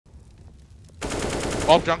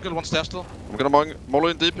Off jungle, one stairs still. I'm gonna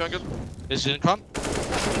molly in deep jungle. Is it in con?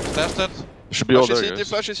 Stairs dead. Should be all there, guys.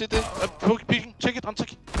 Flash in city. Peeking, take it,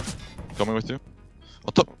 untick. Coming with you.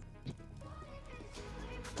 On top.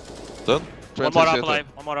 Dead. One more up alive,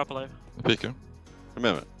 one more up alive. Peeker.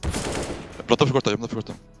 Remember. Platta för korta, jämna för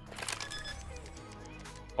korta.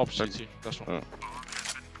 Off city, that's one.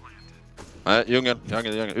 Nej,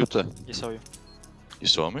 djungel, ute. You saw you. You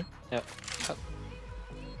saw me? Yeah.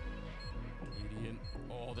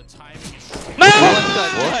 All the time. No!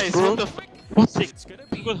 What? What the fuck? What's it?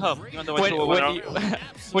 Good help. Even though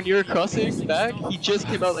When you were crossing back, he just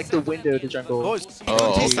came out like the window to jungle. Oh,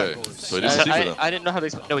 okay. So he didn't see for them. I didn't know how to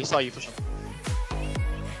explain. No, he saw you for sure.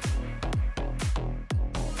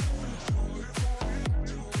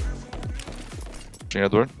 Pushing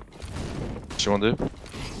Edward. She one deep.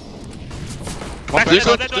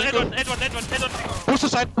 Edward. Boost the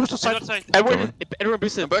side. Edward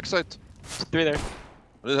boosted. Backside. 3 there.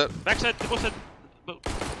 What is that? Backside, boosted.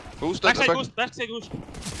 Boost. Backside boost.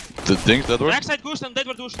 The things, Edward? Backside boost and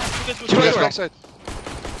Edward boost. Backside.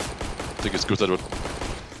 I think it's good, Edward.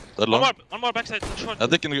 That long? One more backside, short. I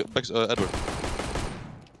think in the back, Edward.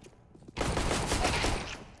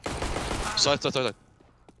 Side.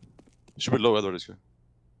 Should be low, Edward, this guy.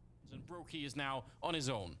 And Brokey is now on his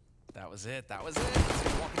own. That was it. He's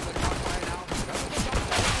gonna walk into the crossfire now.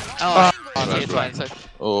 It's fine. It's fine.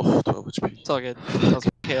 Oh, 12 HP. It's all good. That was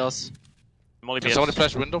chaos. Can somebody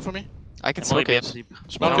flash window for me? I can smoke it.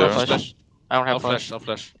 Smoke Okay. it, flash. I don't I'll have flash. I'll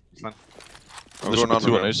flash. Fine. There should be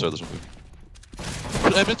 2 on each side or something.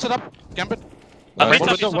 Mid set up, Gambit. One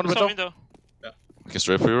window. window. I can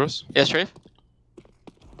strafe for you, Russ. Yeah, strafe.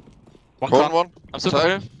 One. I'm so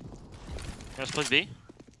clear. Gonna split B.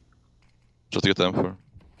 Just to get the M4.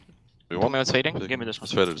 You want me what's fading? Give me this one.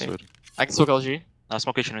 It's faded. I can smoke LG.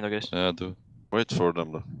 Smoke kitchen window, guys. Yeah, do it. Wait for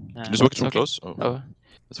them though. Yeah. Can you smoke it from Okay. close? Oh, Oh.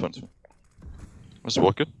 it's fine. Let's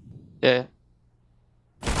walk it. Yeah.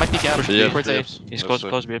 Might be gap. Yeah. Towards A. He's close,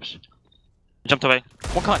 Bips. Jumped away.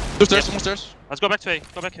 One con. Two stairs. Let's go back to A.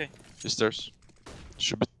 These stairs.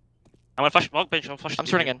 Should be. I'm gonna flash walk bench, I'll flash. I'm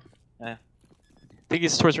turning in. Yeah. I think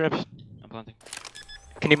he's towards rip. I'm planting.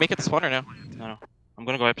 Can you make it the spawner now? No. I'm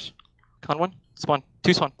gonna go Ips. Con 1. Spawn.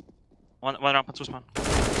 2 spawn. One ramp and 2 spawn.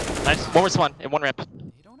 Nice. 1 more spawn and 1 ramp.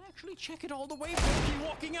 You don't actually check it all the way. Brokey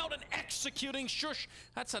walking out and executing Shush.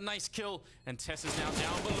 That's a nice kill. And Tess is now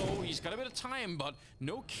down below. He's got a bit of time, but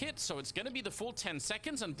no kit, so it's gonna be the full 10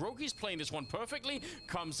 seconds. And Brokey's playing this one perfectly.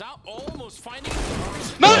 Comes out, almost finding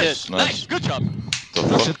the Nice. Good job.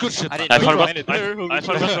 Good shit. I forgot didn't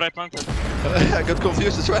what I planted. I got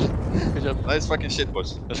confused as well. Good job. Nice fucking shit,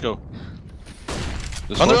 boys. Let's go.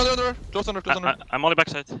 Under. Close under. I'm only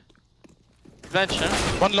backside. Bench, huh?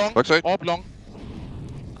 One long. Backside. Orb long.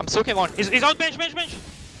 I'm soaking long. He's out bench.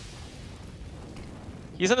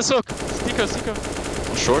 He's in the soak. Stico.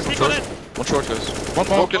 One short, guys. One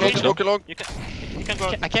more. Smoke along. You can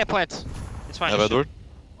go. I can't plant. It's fine. Have Edward.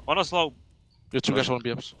 One is low. You two guys won't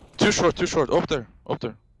be ups. Too short. Up there. I'm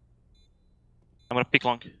gonna pick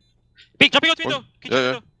long. Peek, jumping out window.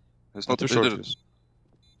 Yeah. It's not Too too short. short. Guys.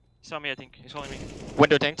 He saw me, I think. He's holding me.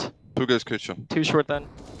 Window tanked. 2 guys kitchen. 2 short then.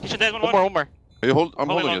 Kitchen dead, one One more. more. Hey, I'm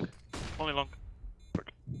holding long. it. Only long.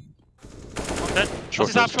 One dead. Short,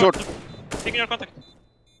 He's up short. Taking your contact.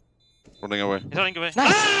 Running away. He's running away.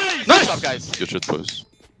 Nice! Nice job, guys. Good shit, boys.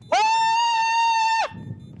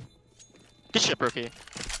 Good shit, Brokey.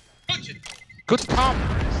 Good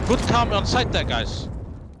calm on site there, guys.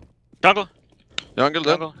 Jungle. Jungle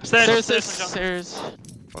dead. Stairs.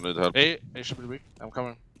 I need help. A should be weak. I'm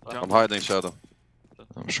coming. I'm hiding shadow.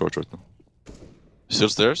 I'm short right now. Still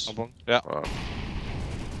stairs? I'm wrong. Yeah. Wow.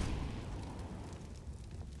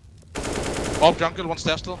 Off jungle, one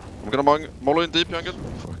stairs still. I'm gonna molly in deep jungle.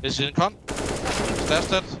 Is it in con? Stairs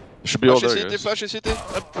dead. Should be all Flash in there, city. guys. Flash in city.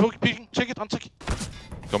 Peeking, take it, untick.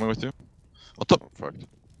 Coming with you. On top. Fuck.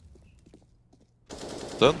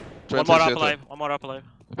 Dead. One more up alive.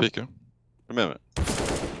 Peeker. Remember.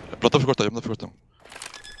 Platta för korta, jämna för korta.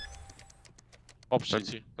 Off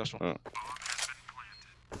city, that's one.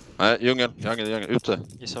 Nej, djungel. Ute.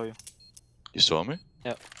 You saw you. You saw me?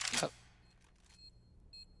 Yeah.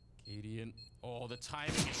 Karrigan. All the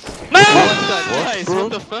time. Nice.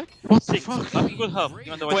 What the fuck? What the fuck? Good help.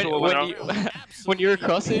 Even though I threw away When you were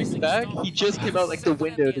crossing back, he just came out like the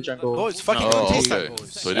window to jungle. Oh, it's fucking Oh, okay.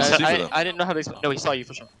 So he didn't see for them. I didn't know how to explain. No, he saw you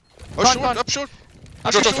for sure. Oh, short. Up short.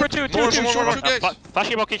 Short, two guys.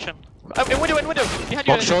 Flashing about kitchen. In window. Behind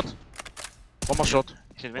you. One short. One more short.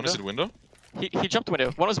 He's in One window. is in window. He jumped the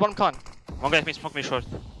window. One was bottom con. One guy smoke me short.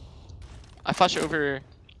 I flash over.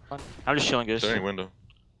 I'm just chilling, guys. Staring window.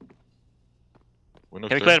 Window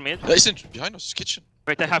Can we clear mid? He's in behind us, kitchen.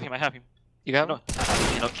 Wait, I have him, I have him. You got No,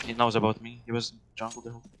 him? he knows about me. He was jungle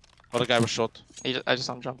the whole. Other guy was short. I just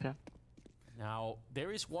saw him jump, yeah. Now,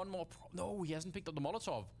 there is one more. No, he hasn't picked up the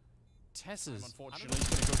Molotov. Tess is unfortunately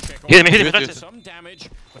going to go check. Hit him, Hit that's it. Some damage,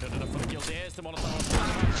 but enough for the kill. There's the Molotov.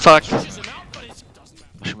 Fuck. Pushes him out, but it doesn't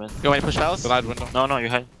matter. Push him in. You want me to push Palace? Denied window. No, you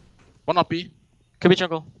hide. One up B. Could be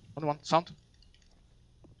jungle. One. Sound.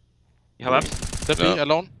 You have abs? Dead B, Yeah.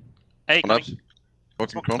 alone. Hey, One coming. abs.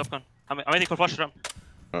 Walking Smoke, con. top gun. I'm waiting for flash ramp.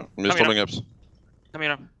 I'm just following abs. Come here,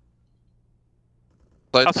 ramp.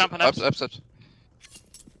 Sides, Up ramp and abs. abs.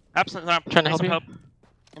 Abs and ramp. Trying to Need some help help.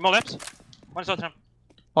 Any more labs? One is out ramp.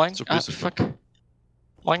 Falling. So Ah, busy. fuck.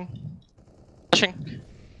 Falling. Pushing.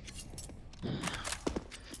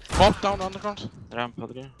 Pop down underground. Ramp,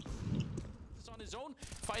 other guy. He's on his own,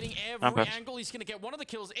 fighting every Rampage. angle. He's going to get one of the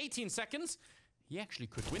kills. 18 seconds. He actually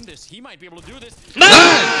could win this. He might be able to do this.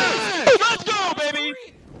 Let's go, baby!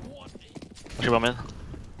 What a Push him in.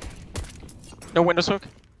 No window smoke.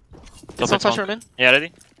 Top Some mid flash smoke. room in. Yeah,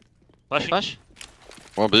 ready? Flashing. Flash.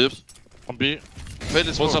 One B. One B. Fail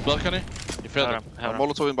this What's smoke. up balcony? You failed it. Ramp, have ramp.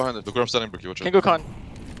 Molotov in behind it. Look where I'm standing, Brookie. Watch Can out. go con.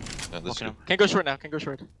 Yeah, this is Okay. good. Can go short now. Can go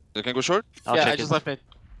short. They can go short. I'll yeah, check I just it. left mid.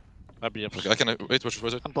 I'll be up. Okay, I can wait. Watch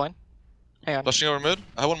it. I'm blind. Hang on. Flashing over mid.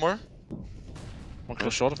 I have one more. One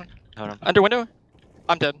close short, I think. Have ramp. Under window.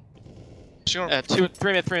 I'm dead. Flashing over. 2,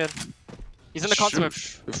 3 mid, 3 mid. He's in the con smoke.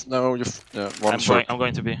 No, yeah, one I'm short.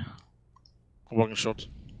 going to be. I'm walking short.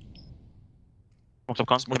 Smoke top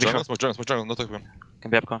con. Smoke Can be jungle. short. Smoke jungle. Not top one.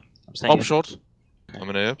 Can be up con. I'm staying Up here. short. I'm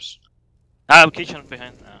in abs. Ah, kitchen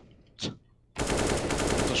behind.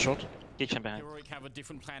 Just short. Kitchen behind. Heroic have a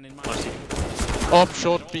different plan in mind. Let's see. Up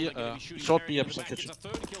short B. They're gonna be shooting Short B Karrigan up in the back. kitchen. It's a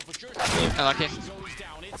third kill for sure. Unlucky. Goes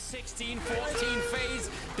down. It's 16-14 FaZe.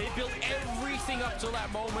 They built everything up to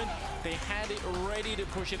that moment. They had it ready to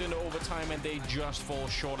push it into overtime, and they just fall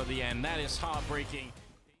short at the end. That is heartbreaking.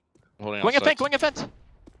 Holding Going outside. event, going event.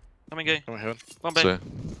 Coming gay. Coming heaven. One back. So,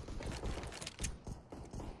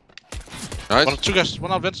 Nice. Two guys.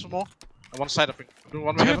 One out vents more. And one side, I think.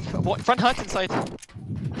 One way heaven. Front hut inside.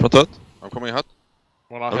 front hut. I'm coming hut.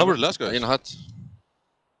 One I out don't know where heaven. the last guy is. In hut.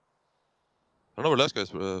 I don't know where the last guy is.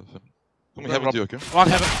 Coming heaven to you, okay? One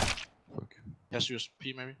heaven. Fuck. Yes, use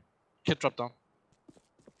P maybe. Kid drop down.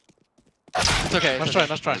 It's okay. Nice try,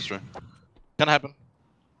 nice try. Nice try. Can happen.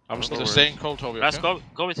 I'm No still worries. staying cold, Toby. Let's Okay?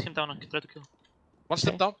 go with him down and try to kill. One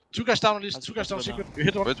step down. Two guys down at least. Let's Two guys down go down. secret. You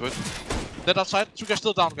hit one. Wait. Dead outside. Two guys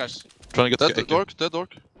still down, guys. Trying to get Dead dork. Dead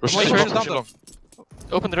dork. Rush Wait, long, where's rush down long.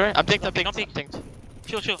 Open the door. I'm dinked, I'm Don't dinked. peek. I'm dinked.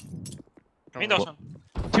 Chill. Come Windows on.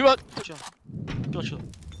 one. 2 out. Chill.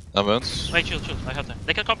 I'm vents. Wait, chill. I have time.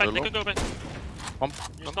 They can come back. They Hello? can go back. One.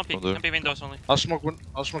 Just don't peek. One there. Can be windows only. I'll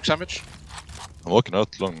smoke sandwich. I'm walking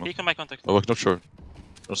out long, man. Peek on my contact. I'm walking out short.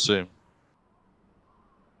 Don't see him.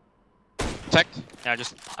 Tagged. Yeah,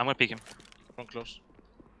 I'm gonna peek him. One close.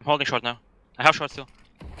 I'm holding short now. I have short still.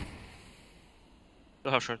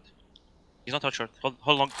 Still have short. He's not out short.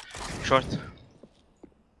 Hold long. Short.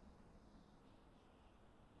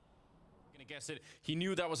 Gonna guess it. He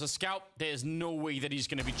knew that was a scout. There's no way that he's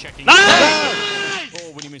gonna be checking. Nice!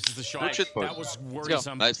 Oh, when he misses the shot. Good shit, boys. That was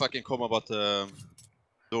worrisome. Nice fucking comment about the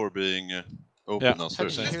door being open Yeah.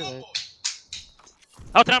 downstairs. How did you hear that?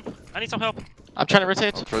 Out ramp. I need some help. I'm trying to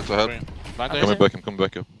rotate. I'll try to help. Blind I'm there. Coming back, I'm coming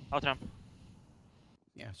back up. Out ramp.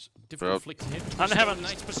 Yes, different Route. flick to hit. I'm heaven.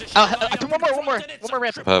 Nice position. I do one more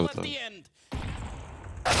ramp. I have it, At the end.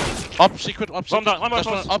 Up secret. Up One secret. down, one more Last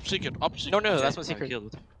close. Up secret. Up secret. No, that's my I secret.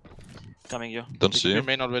 killed it. Coming you. Don't see You him.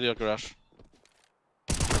 may not ready at garage.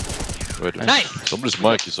 Wait, Nice. somebody's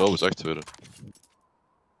mic is always activated.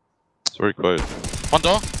 It's very quiet. One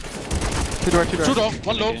door. 2 door, 2 door. Two door.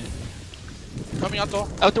 One low. Okay. Coming out door.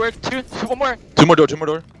 Outdoor, 2. One more. Two more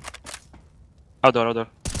door. Outdoor.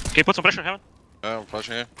 Okay, put some pressure, heaven. I'm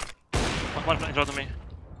flashing here. One in front of me.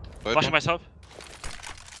 Wait. Flashing myself.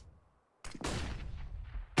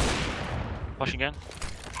 Flashing again.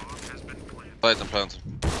 Light and plant.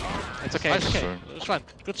 It's okay. Nice. It's okay. Sure. It's fine.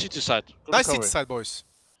 Good CT side. Good Nice recovery. city side, boys.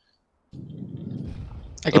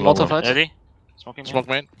 I can Hello, Molotov hut. Ready? Smoking. Smoke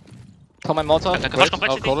main. Call my Molotov. I can Wait, flash I'll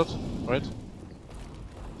complexity. call it. Wait.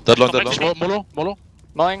 Dead long. Complexity. Molo.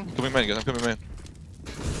 Mine. Coming main, guys. I'm coming main.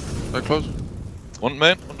 Very close. One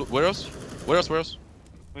main. Where else?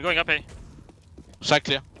 We're going up, eh? Side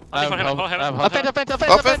clear. I have Heaven, health. heaven. I have Up health. vent.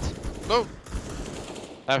 Up vent. Go.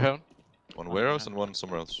 I have heaven. One warehouse and one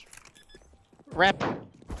somewhere else. Ramp.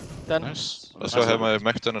 Done. Nice. That's why I have my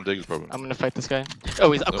Mac 10 and Diggle problem. I'm gonna fight this guy.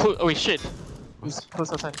 Oh, he's up Nope. close. Oh, he's shit. He's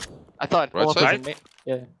close outside. I thought. Right Molotov side? in main.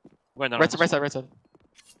 Yeah. Going down. Right side.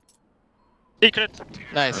 Secret.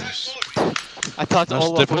 Nice. I thought There's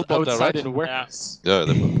all of triple was bomb there, outside right? in warehouse. Yeah,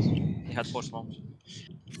 they He had 4 smokes.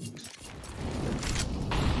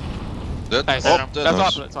 Dead. Nice. Oh, That's dead.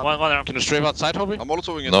 Nice. top. That's top. One arm. Can you strafe outside, Hobby? I'm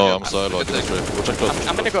molotoving it. No, again. I'm side like Take this. Go check close.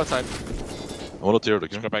 I'm gonna go outside. I'm on a tier,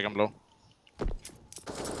 like, Go back, I'm low.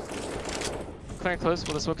 Clearing close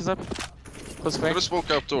while the smoke is up. Close I'm clear. gonna smoke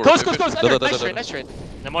out door. Close, If close, it- close. Under. Da, da, Nice da, trade, da. nice trade.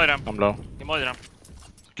 Det är Moira. I'm low. Det är Moira.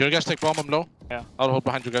 Can you guys take bomb? I'm low. Yeah. I'll hold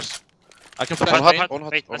behind you guys. I can On flash. hot, main. on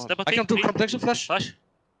hot, Wait, on let's hot. double I can do complexion flash. Flash.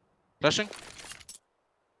 Flashing.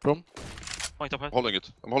 Boom. Point up. I'm holding it.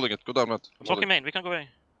 I'm holding it. Go down, Matt. I'm Smoking holding main, we can go away.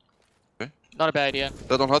 Not a bad idea. it.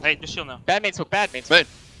 Dead on hot. Hey, just chill now. Bad main smoke, bad main smoke. Main.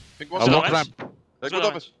 Pick one I'll side. walk nice. ramp. Hey, Go go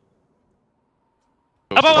down. down.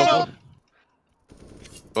 Above.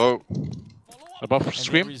 Oh. Above And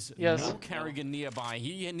scream. there is Yes. no Karrigan nearby.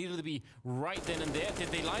 He needed to be right then and there. Did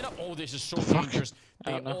they line up? Oh, this is so fuck? dangerous.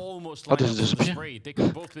 They don't know. almost How lined did up it for the disappear? spray. They could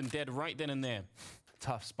have both been dead right then and there.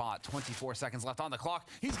 Tough spot. 24 seconds left on the clock.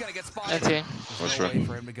 He's gonna get spotted. NT. There's no way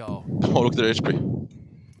for him to go. Oh, look at their HP.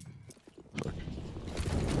 Fuck.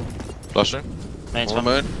 Flashing. Main On smoke.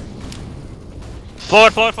 main.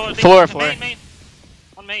 Four. Four. Main.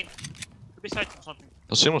 On main. Beside something.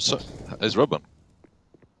 I see him on side. He's rubbing.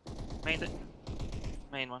 Main.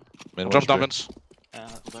 Main one. Main Jump down, one. Vince.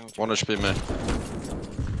 Going with 1 HP main.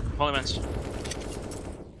 Holy mans.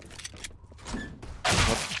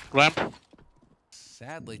 Ramp.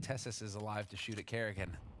 Sadly, Tessis is alive to shoot at Karrigan.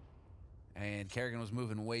 And Karrigan was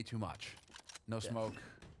moving way too much. No smoke.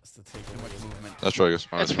 That's the take. Too much movement. Let's try, guys.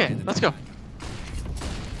 That's okay. Let's go.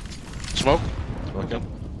 Smoke. Okay.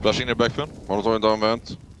 Flashing their back fin. Molotoving down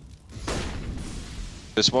vent.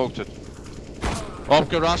 They smoked it. Oh,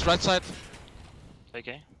 garage right side.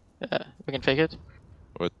 Okay. Yeah, we can fake it.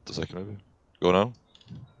 Wait a second, maybe. Go now.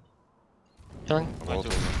 Killing.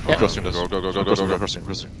 I'm crossing this. Go, go, go, go, go, Crossing, go, go.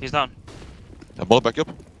 crossing. He's down. I'm ball back up.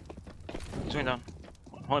 He's going down.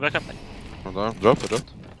 Hold it back up. I'm down. Drop, I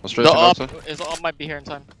dropped. I'm straight The to up left side. is up might be here in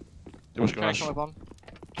time. It was garage. Connection with bomb.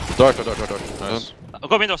 Dark. Nice. I'll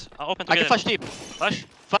go windows. I'll open I together. can flash deep. Flash.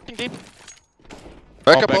 Flashing deep.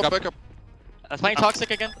 Back Oh, up, back up, up. back up. Playing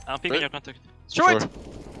toxic again. I'm peeking your contact. Short. Sure.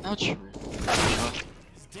 Ouch.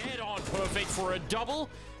 He's dead on perfect for a double.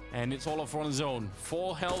 And it's all off on his own.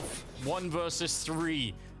 4 health, 1 versus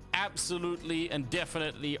 3. Absolutely and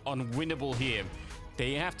definitely unwinnable here.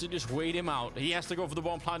 They have to just wait him out. He has to go for the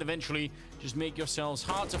bomb plant eventually. Just make yourselves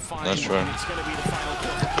hard to find. That's right. And it's going to be the final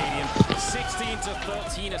kill for Karrigan. 16 to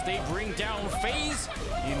 13 as they bring down FaZe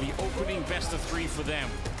in the opening best of 3 for them.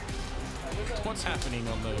 What's happening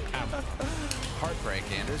on the camera? Heartbreak,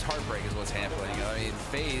 Anders. Heartbreak is what's happening. I mean,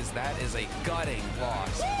 FaZe, that is a gutting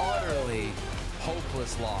loss. Utterly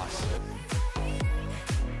hopeless loss.